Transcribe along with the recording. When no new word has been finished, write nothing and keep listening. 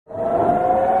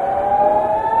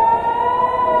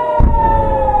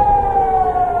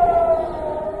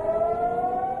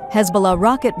Hezbollah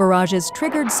rocket barrages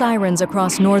triggered sirens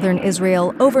across northern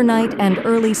Israel overnight and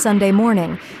early Sunday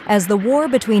morning as the war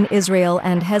between Israel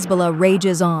and Hezbollah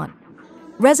rages on.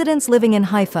 Residents living in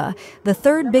Haifa, the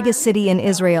third biggest city in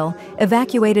Israel,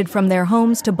 evacuated from their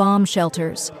homes to bomb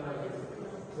shelters.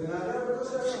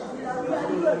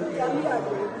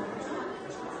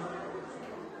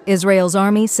 Israel's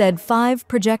army said 5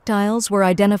 projectiles were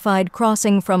identified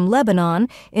crossing from Lebanon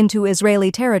into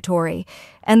Israeli territory,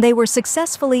 and they were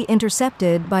successfully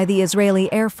intercepted by the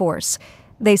Israeli Air Force.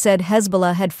 They said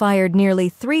Hezbollah had fired nearly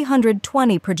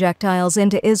 320 projectiles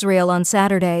into Israel on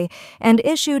Saturday and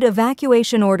issued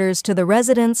evacuation orders to the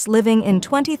residents living in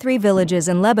 23 villages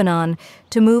in Lebanon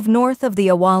to move north of the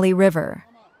Awali River.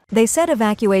 They said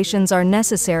evacuations are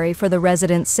necessary for the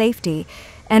residents' safety,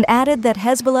 and added that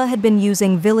Hezbollah had been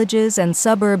using villages and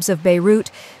suburbs of Beirut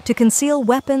to conceal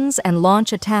weapons and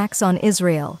launch attacks on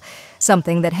Israel,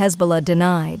 something that Hezbollah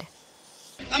denied.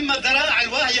 أما الذرائع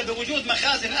الواهية بوجود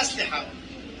مخازن أسلحة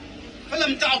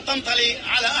فلم تعد تنطلي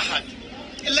على أحد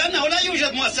إلا أنه لا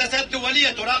يوجد مؤسسات دولية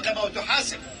تراقب أو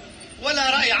تحاسب ولا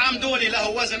رأي عام دولي له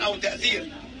وزن أو تأثير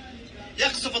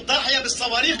يقصف الضاحية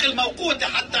بالصواريخ الموقوتة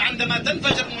حتى عندما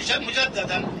تنفجر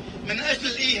مجددا من أجل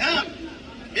الإيهام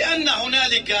بأن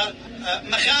هنالك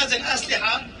مخازن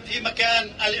أسلحة في مكان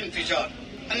الانفجار.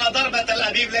 أن ضرب تل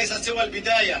أبيب ليست سوى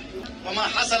البداية، وما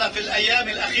حصل في الأيام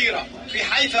الأخيرة في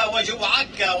حيفا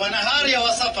وعكا ونهاريا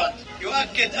وصفا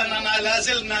يؤكد أننا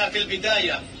لازلنا في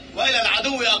البداية، وإلى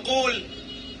العدو أقول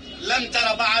لن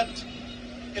ترى بعد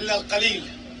إلا القليل.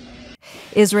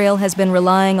 Israel has been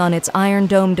relying on its Iron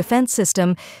Dome defense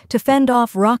system to fend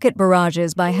off rocket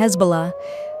barrages by Hezbollah.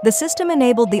 The system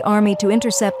enabled the army to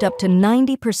intercept up to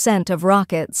 90% of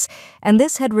rockets, and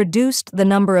this had reduced the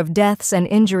number of deaths and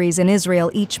injuries in Israel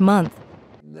each month.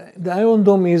 The Iron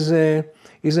Dome is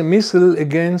a missile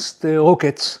against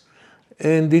rockets,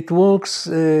 and it works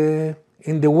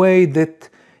in the way that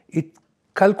it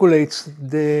calculates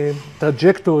the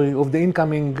trajectory of the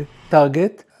incoming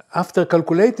target. After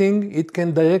calculating, it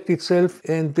can direct itself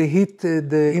and hit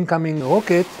the incoming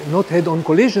rocket, not head-on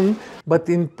collision, but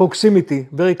in proximity,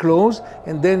 very close,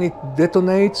 and then it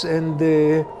detonates and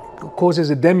causes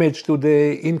a damage to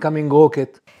the incoming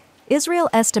rocket. Israel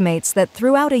estimates that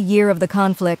throughout a year of the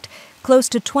conflict, close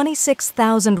to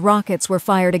 26,000 rockets were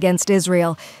fired against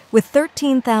Israel, with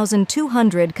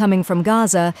 13,200 coming from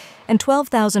Gaza and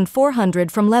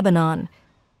 12,400 from Lebanon.